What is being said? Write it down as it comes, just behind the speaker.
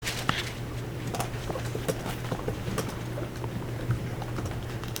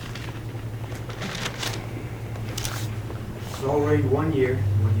Saul reigned 1 year,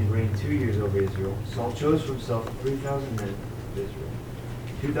 and when he had reigned 2 years over Israel, Saul chose for himself 3,000 men of Israel.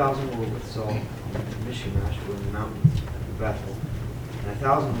 2,000 were with Saul in Michmash, were in the mountains of Bethel, and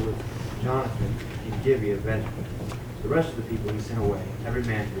 1,000 were with Jonathan in Gibeah of Benjamin. The rest of the people he sent away, every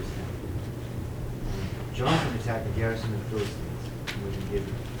man to his tent. Jonathan attacked the garrison of the Philistines, and was in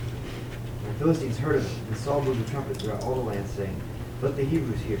Gibeah. And the Philistines heard of it, and Saul blew the trumpet throughout all the land, saying, "Let the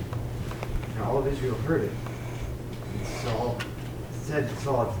Hebrews hear." Now all of Israel heard it. And Saul said that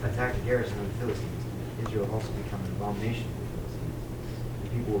Saul had attacked the garrison of the Philistines, and Israel had also become an abomination to the Philistines. The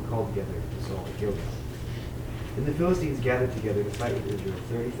people were called together to Saul at Gilgal. Then the Philistines gathered together to fight with Israel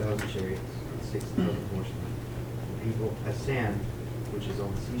 30,000 chariots and 6,000 horsemen. The people at San, which is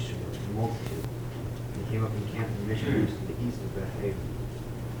on the seashore, a multitude. And they came up and camped in Michmash to the east of Beth-Aven.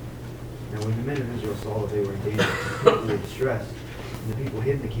 Now when the men of Israel saw that they were in danger, they were distressed, and the people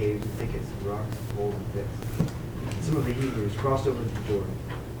hid in the caves and thickets and rocks and holes and pits. And some of the Hebrews crossed over the Jordan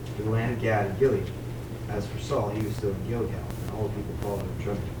to the land of Gad and Gilead. As for Saul, he was still in Gilgal, and all the people followed him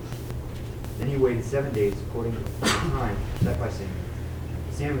trembling. Then he waited 7 days according to the time set by Samuel.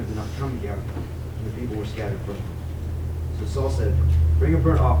 Samuel did not come to Gilgal, and the people were scattered from him. So Saul said, "Bring a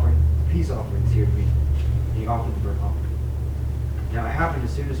burnt offering, peace offerings here to me." And he offered the burnt offering. Now it happened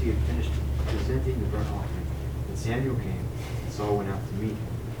as soon as he had finished presenting the burnt offering, that Samuel came, and Saul went out to meet him,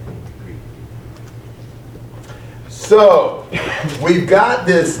 and he agreed. So, we've got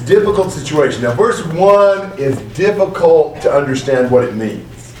this difficult situation. Now, verse 1 is difficult to understand what it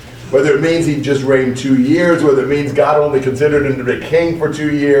means. Whether it means he just reigned 2 years, whether it means God only considered him to be king for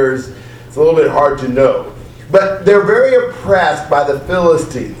 2 years, it's a little bit hard to know. But they're very oppressed by the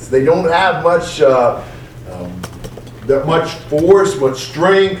Philistines. They don't have much force, much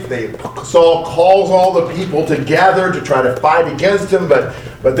strength. Saul calls all the people together to try to fight against him, but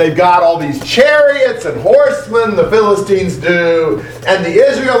they've got all these chariots and horsemen, the Philistines do, and the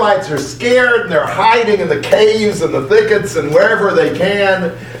Israelites are scared and they're hiding in the caves and the thickets and wherever they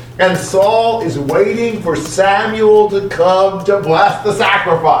can. And Saul is waiting for Samuel to come to bless the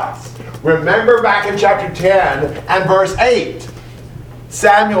sacrifice. Remember back in chapter 10 and verse 8.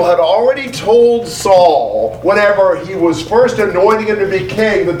 Samuel had already told Saul, whenever he was first anointing him to be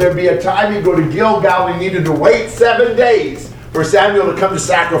king, that there'd be a time he'd go to Gilgal and he needed to wait 7 days for Samuel to come to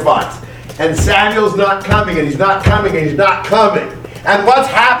sacrifice. And Samuel's not coming, and he's not coming, and he's not coming. And what's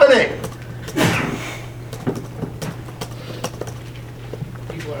happening?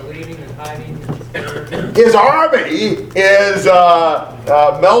 People are leaving and hiding and scared. His army is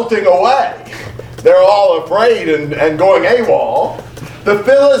melting away. They're all afraid and going AWOL. The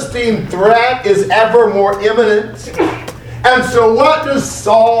Philistine threat is ever more imminent. And so what does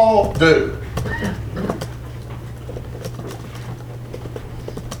Saul do?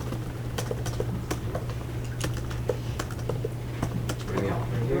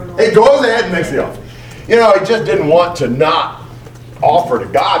 He goes ahead and makes the offering. You know, he just didn't want to not offer to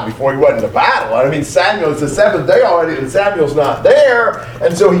God before he went into battle. I mean, Samuel, it's the 7th day already, and Samuel's not there.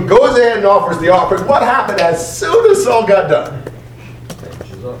 And so he goes ahead and offers the offering. What happened as soon as Saul got done?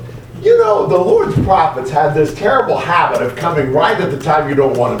 You know, the Lord's prophets had this terrible habit of coming right at the time you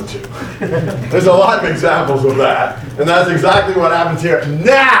don't want them to. There's a lot of examples of that. And that's exactly what happens here.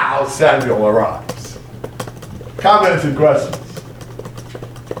 Now Samuel arrives. Comments and questions?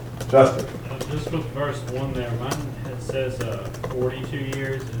 Justin. Just with verse 1 there, mine it says 42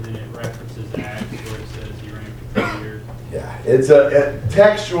 years, and then it references Acts where it says he reigned for 2 years. Yeah, it's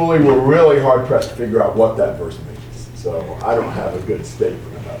textually we're really hard pressed to figure out what that verse means. So I don't have a good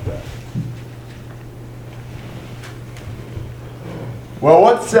statement about that. Well,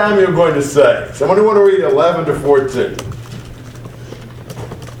 what's Samuel going to say? Somebody want to read 11 to 14?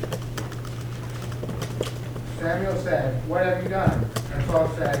 Samuel said, "What have you done?" And Saul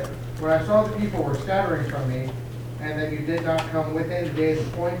said, "When I saw the people were scattering from me, and that you did not come within the days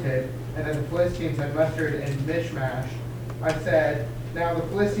appointed, and that the Philistines had mustered in Michmash, I said, now the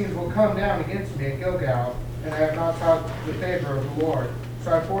Philistines will come down against me at Gilgal, and I have not sought the favor of the Lord.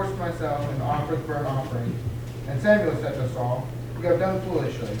 So I forced myself and offered the burnt offering." And Samuel said to Saul, "You have done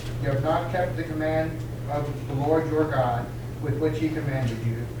foolishly. You have not kept the command of the Lord your God, with which he commanded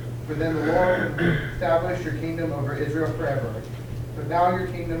you. For then the Lord will establish your kingdom over Israel forever. But now your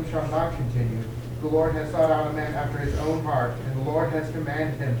kingdom shall not continue. The Lord has sought out a man after his own heart, and the Lord has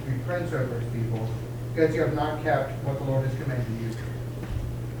commanded him to be prince over his people, because you have not kept what the Lord has commanded you."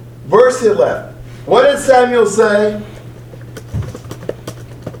 Verse 11. What did Samuel say?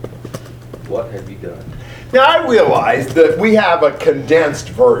 What have you done? Now I realize that we have a condensed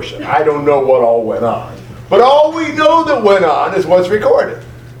version. I don't know what all went on. But all we know that went on is what's recorded.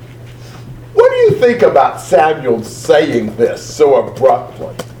 What do you think about Samuel saying this so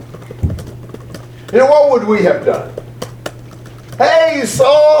abruptly? You know, what would we have done? Hey,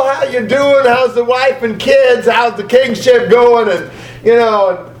 Saul, how you doing? How's the wife and kids? How's the kingship going? And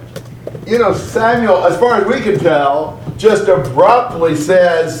Samuel, as far as we can tell, just abruptly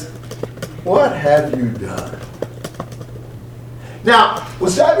says, "What have you done?" Now,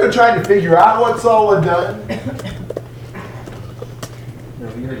 was Samuel trying to figure out what Saul had done?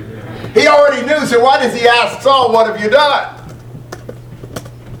 He already knew, so why does he ask Saul, "What have you done?"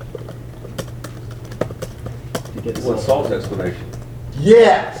 What's Saul's explanation?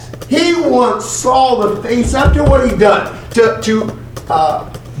 Yes, he wants Saul to face up to what he done, to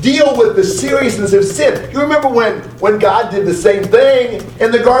deal with the seriousness of sin. You remember when God did the same thing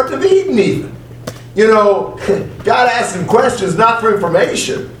in the Garden of Eden even. God asked him questions not for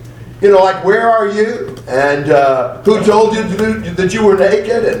information. Like, where are you? And who told you that you were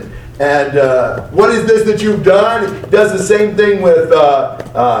naked? And what is this that you've done? He does the same thing with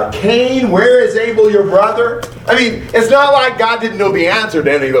Cain. Where is Abel, your brother? I mean, it's not like God didn't know the answer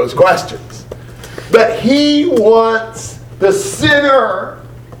to any of those questions. But he wants the sinner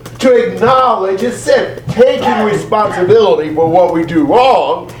to acknowledge his sin. Taking responsibility for what we do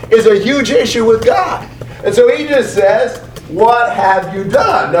wrong is a huge issue with God. And so he just says, "What have you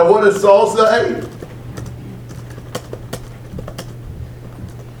done?" Now, what does Saul say?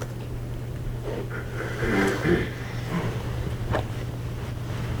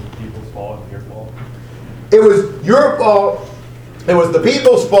 People's fault and your fault. It was your fault, it was the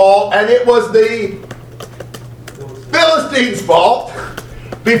people's fault, and it was the Philistines' fault.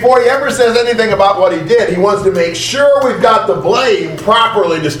 Before he ever says anything about what he did, he wants to make sure we've got the blame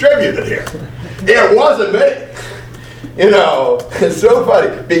properly distributed here. It wasn't me. It's so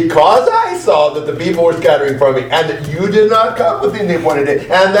funny. Because I saw that the people were scattering from me, and that you did not come within the appointed day,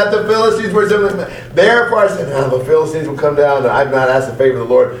 and that the Philistines were simply, therefore I said, the Philistines will come down, and I've not asked the favor of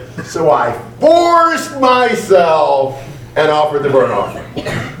the Lord. So I forced myself and offered the burnt offering.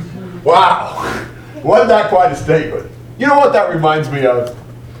 Wow. Wasn't that quite a statement? You know what that reminds me of?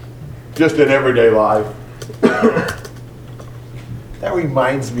 Just in everyday life. That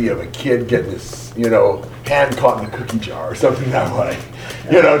reminds me of a kid getting his, hand caught in a cookie jar or something that way.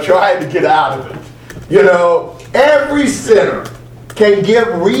 Trying to get out of it. Every sinner can give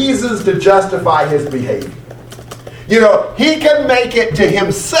reasons to justify his behavior. He can make it to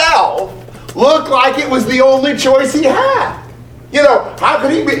himself look like it was the only choice he had. How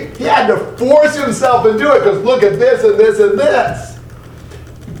could he be? He had to force himself into it because look at this and this and this.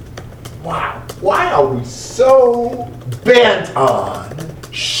 Wow. Why are we so bent on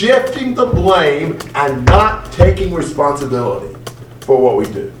shifting the blame and not taking responsibility for what we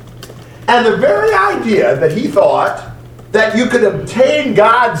do? And the very idea that he thought that you could obtain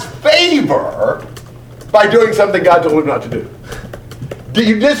God's favor by doing something God told him not to do. Do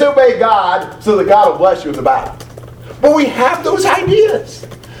you disobey God so that God will bless you in the battle? But we have those ideas.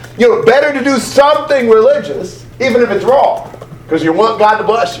 Better to do something religious, even if it's wrong, because you want God to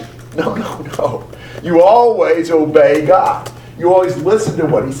bless you. No. You always obey God. You always listen to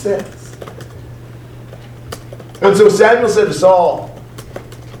what he says. And so Samuel said to Saul,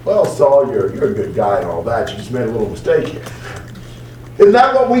 "Well, Saul, you're a good guy and all that. You just made a little mistake here." Isn't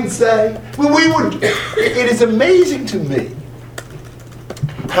that what we'd say? It is amazing to me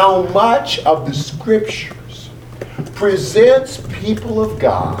how much of the scriptures presents people of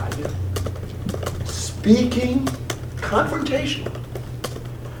God speaking confrontationally.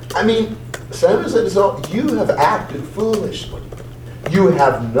 I mean, Samuel said to Saul, "You have acted foolishly. You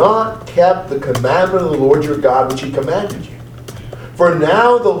have not kept the commandment of the Lord your God, which he commanded you. For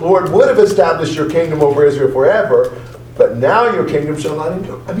now the Lord would have established your kingdom over Israel forever, but now your kingdom shall not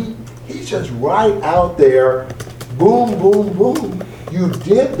endure." I mean, he's just right out there, boom, boom, boom. You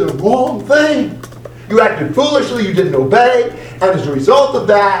did the wrong thing. You acted foolishly, you didn't obey, and as a result of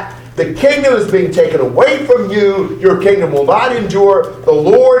that, the kingdom is being taken away from you. Your kingdom will not endure. The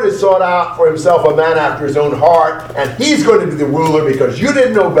Lord has sought out for himself a man after his own heart, and he's going to be the ruler because you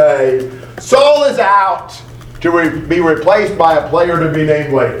didn't obey. Saul is out to be replaced by a player to be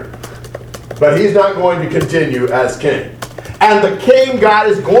named later. But he's not going to continue as king. And the king God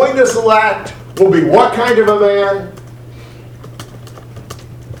is going to select will be what kind of a man?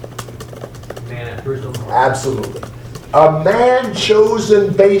 Man after his own heart. Absolutely. A man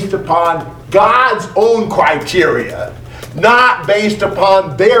chosen based upon God's own criteria, not based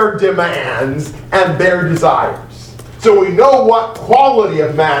upon their demands and their desires. So we know what quality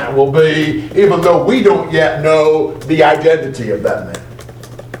of man it will be, even though we don't yet know the identity of that man.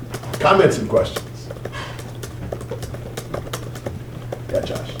 Comments and questions? Yeah,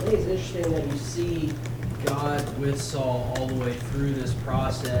 Josh. think it's interesting that you see God with Saul all the way through this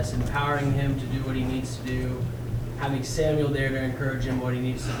process, empowering him to do what he needs to do, having Samuel there to encourage him what he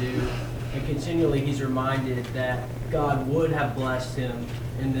needs to do, and continually he's reminded that God would have blessed him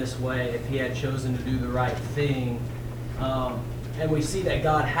in this way if he had chosen to do the right thing. And we see that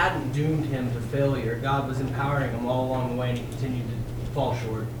God hadn't doomed him to failure. God was empowering him all along the way, and he continued to fall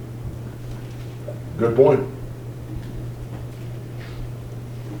short. Good point.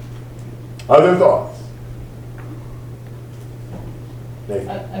 Other thoughts? Nathan?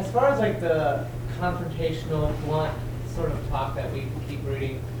 As far as like the confrontational, blunt sort of talk that we keep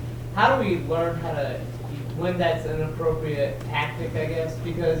reading, how do we learn how to, when that's an appropriate tactic, I guess?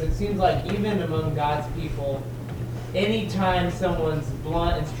 Because it seems like even among God's people, anytime someone's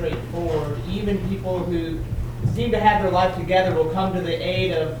blunt and straightforward, even people who seem to have their life together will come to the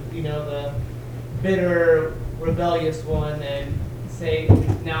aid of, the bitter, rebellious one and say,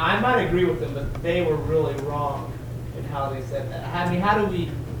 now I might agree with them, but they were really wrong in how they said that. I mean, how do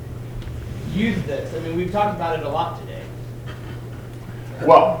we use this? I mean, we've talked about it a lot today.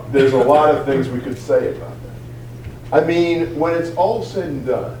 Well, there's a lot of things we could say about that. I mean, when it's all said and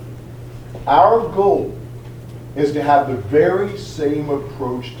done, our goal is to have the very same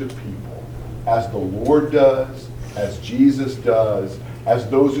approach to people as the Lord does, as Jesus does, as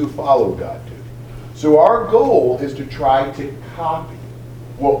those who follow God do. So our goal is to try to copy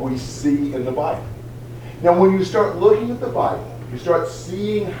what we see in the Bible. Now, when you start looking at the Bible, you start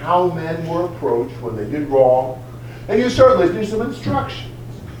seeing how men were approached when they did wrong, and you start listening to some instructions.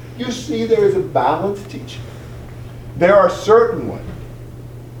 You see there is a balanced teaching. There are certainly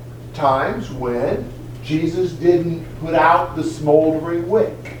times when Jesus didn't put out the smoldering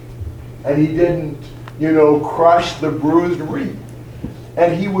wick, and he didn't, crush the bruised reed.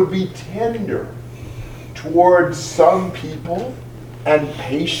 And he would be tender towards some people and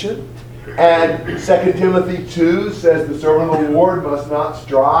patient. And 2 Timothy 2 says the servant of the Lord must not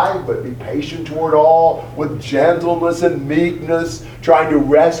strive, but be patient toward all with gentleness and meekness, trying to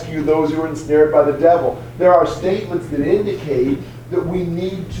rescue those who are ensnared by the devil. There are statements that indicate that we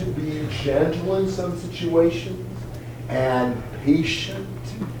need to be gentle in some situations and patient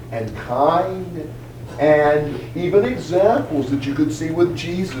and kind, and even examples that you could see with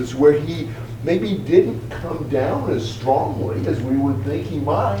Jesus where he maybe didn't come down as strongly as we would think he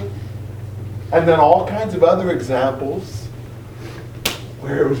might. And then all kinds of other examples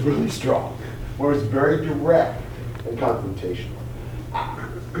where it was really strong, where it was very direct and confrontational.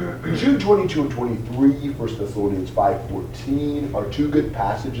 Jude 22 and 23, 1 Thessalonians 5:14 are two good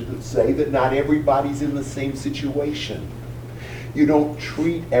passages that say that not everybody's in the same situation. You don't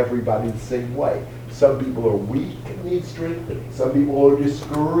treat everybody the same way. Some people are weak and need strengthening. Some people are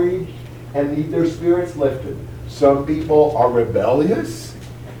discouraged and need their spirits lifted. Some people are rebellious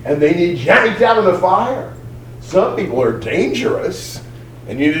and they need yanked out of the fire. Some people are dangerous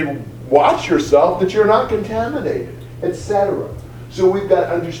and you need to watch yourself that you're not contaminated, etc. So we've got to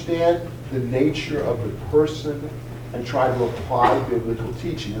understand the nature of the person and try to apply biblical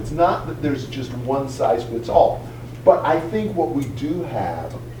teaching. It's not that there's just one size fits all. But I think what we do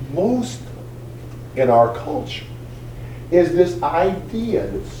have most in our culture is this idea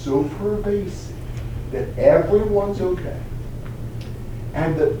that's so pervasive that everyone's okay.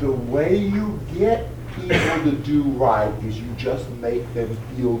 And that the way you get people to do right is you just make them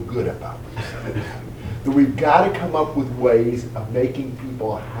feel good about themselves. That we've got to come up with ways of making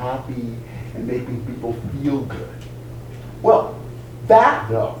people happy and making people feel good. Well, that's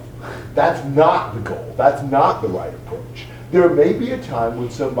not the goal. That's not the right approach. There may be a time when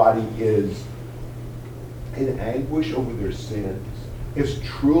somebody is in anguish over their sins, is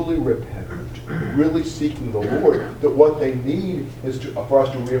truly repentant, really seeking the Lord, that what they need is for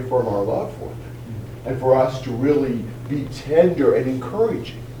us to reaffirm our love for them and for us to really be tender and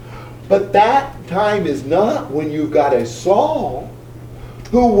encouraging. But that time is not when you've got a Saul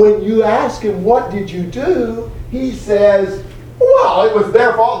who, when you ask him, what did you do? He says, well, it was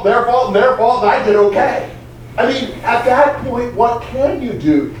their fault, and I did okay. I mean, at that point, what can you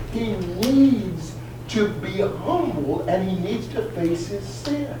do? He needs to be humble, and he needs to face his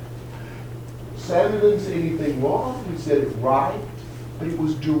sin. Samuel didn't say anything wrong. He said it right, but it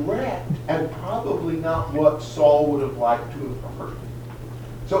was direct and probably not what Saul would have liked to have heard.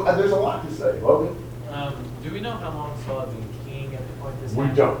 So there's a lot to say. Logan? Do we know how long Saul had been king at the point this We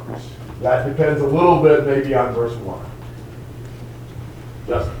happened? don't. That depends a little bit maybe on verse 1.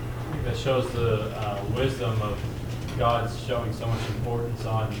 Justin? That shows the wisdom of God's showing so much importance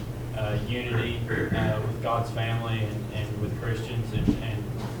on unity with God's family and with Christians,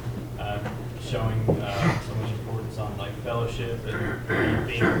 and showing so much importance on like fellowship and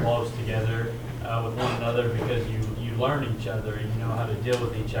being close together with one another, because you learn each other and you know how to deal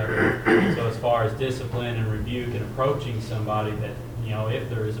with each other. So as far as discipline and rebuke and approaching somebody, that, you know, if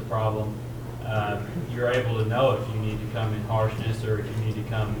there is a problem, you're able to know if you need to come in harshness or if you need to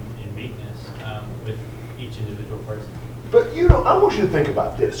come in meekness with each individual person. But, you know, I want you to think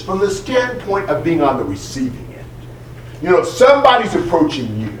about this from the standpoint of being on the receiving end. You know, somebody's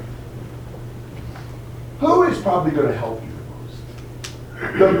approaching you. Who is probably going to help you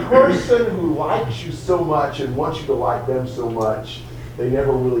the most? The person who likes you so much and wants you to like them so much, they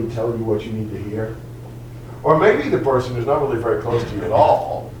never really tell you what you need to hear? Or maybe the person who's not really very close to you at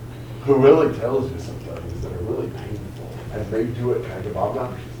all, who really tells you some things that are really painful, and they do it kind of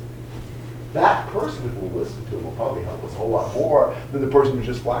obnoxiously. That person who will listen to will probably help us a whole lot more than the person who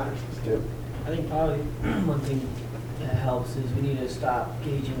just flatters us, too. I think probably one thing that helps is we need to stop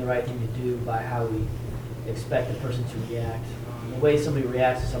gauging the right thing to do by how we expect the person to react. The way somebody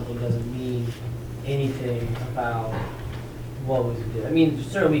reacts to something doesn't mean anything about what we do. I mean,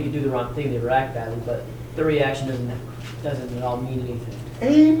 certainly we could do the wrong thing, they react badly, but the reaction doesn't at all mean anything.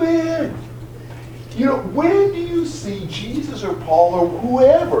 Amen. You know, when do you see Jesus or Paul or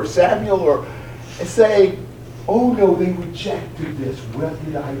whoever, Samuel, or say, oh no, they rejected this, what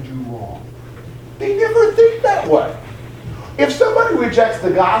did I do wrong? They never think that way. If somebody rejects the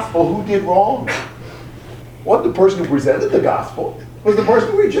gospel, who did wrong? Well, the person who presented the gospel was the person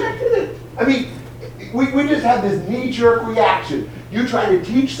who rejected it. I mean, we just have this knee-jerk reaction. You try to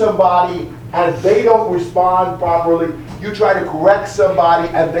teach somebody and they don't respond properly. You try to correct somebody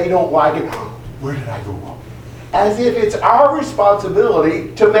and they don't like it. Where did I go wrong? As if it's our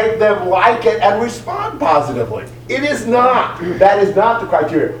responsibility to make them like it and respond positively. It is not. That is not the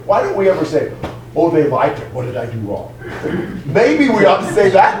criteria. Why don't we ever say, oh, they liked it. What did I do wrong? Maybe we ought to say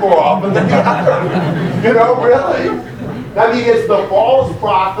that more often than the other. You know, really? I mean, it's the false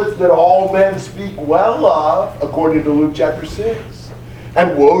prophets that all men speak well of, according to Luke chapter 6.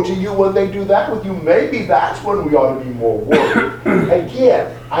 And woe to you when they do that with you. Maybe that's when we ought to be more worried.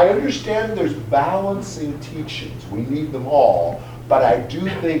 Again, I understand there's balancing teachings. We need them all. But I do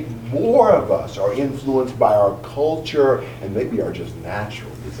think more of us are influenced by our culture and maybe our just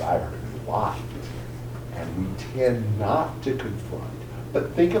natural desire to be liked. And we tend not to confront.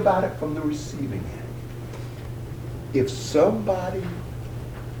 But think about it from the receiving end. If somebody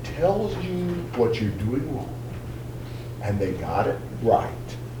tells you what you're doing wrong, and they got it right,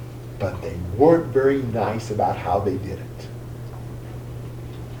 but they weren't very nice about how they did it,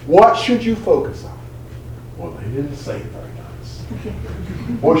 what should you focus on? Well, they didn't say it very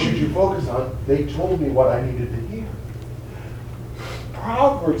nice. What should you focus on? They told me what I needed to hear.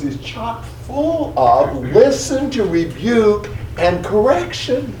 Proverbs is chock full of listen to rebuke and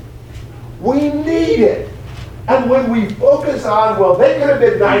correction. We need it. And when we focus on, well, they could have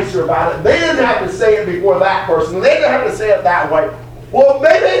been nicer about it. They didn't have to say it before that person. They didn't have to say it that way. Well,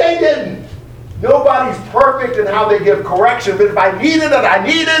 maybe they didn't. Nobody's perfect in how they give correction, but if I needed it, I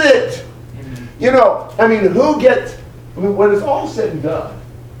needed it. You know, I mean, when it's all said and done,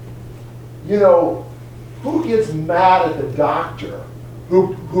 you know, who gets mad at the doctor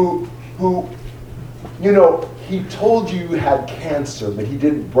who you know, he told you had cancer, but he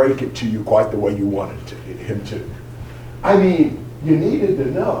didn't break it to you quite the way you wanted him to? I mean, you needed to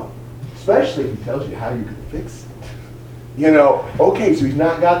know, especially if he tells you how you can fix it. You know, okay, so he's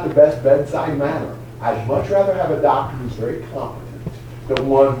not got the best bedside manner. I'd much rather have a doctor who's very competent than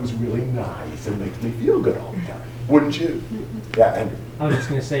one who's really nice and makes me feel good all the time. Wouldn't you? Yeah, Andrew. I was just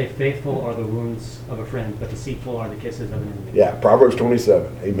going to say, faithful are the wounds of a friend, but deceitful are the kisses of an enemy. Yeah, Proverbs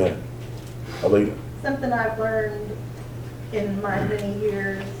 27. Amen. Alita. Something I've learned in my many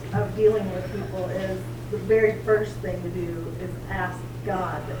years of dealing with people is the very first thing to do is ask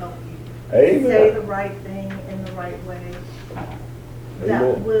God to help you. Amen. Say the right thing in the right way. That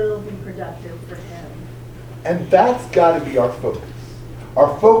Amen. will be productive for Him. And that's got to be our focus.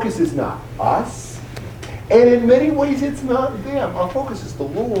 Our focus is not us, and in many ways it's not them. Our focus is the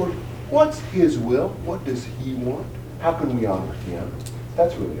Lord. What's His will? What does He want? How can we honor Him?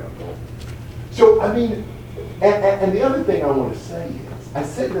 That's really our goal. So, I mean, and the other thing I want to say is, I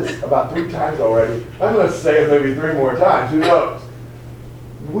said this about 3 times already. I'm going to say it maybe 3 more times. Who knows?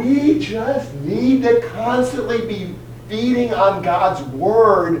 We just need to constantly be feeding on God's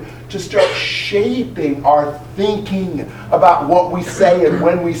Word to start shaping our thinking about what we say and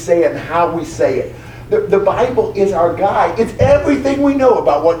when we say it and how we say it. The Bible is our guide. It's everything we know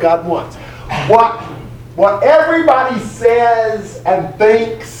about what God wants. What everybody says and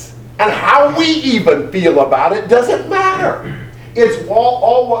thinks and how we even feel about it doesn't matter. It's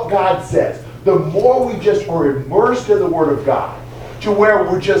all what God says. the more we just are immersed in the Word of God, to where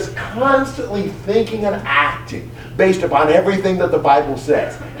we're just constantly thinking and acting based upon everything that the Bible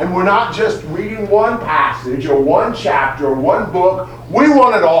says. And we're not just reading one passage or one chapter or one book. We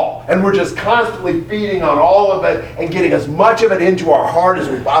want it all. And we're just constantly feeding on all of it and getting as much of it into our heart as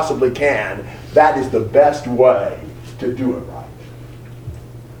we possibly can. That is the best way to do it right.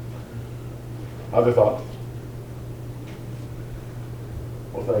 Other thoughts?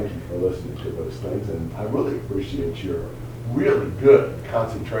 Well, thank you for listening to those things, and I really appreciate your really good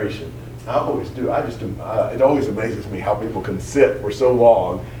concentration. I always do. It always amazes me how people can sit for so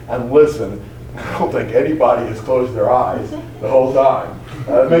long and listen. I don't think anybody has closed their eyes the whole time.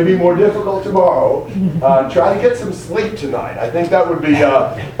 It may be more difficult tomorrow. Try to get some sleep tonight. I think that would be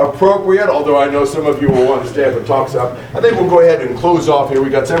appropriate, although I know some of you will want to stay up and talk some. I think we'll go ahead and close off here.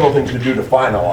 We've got several things to do to finalize.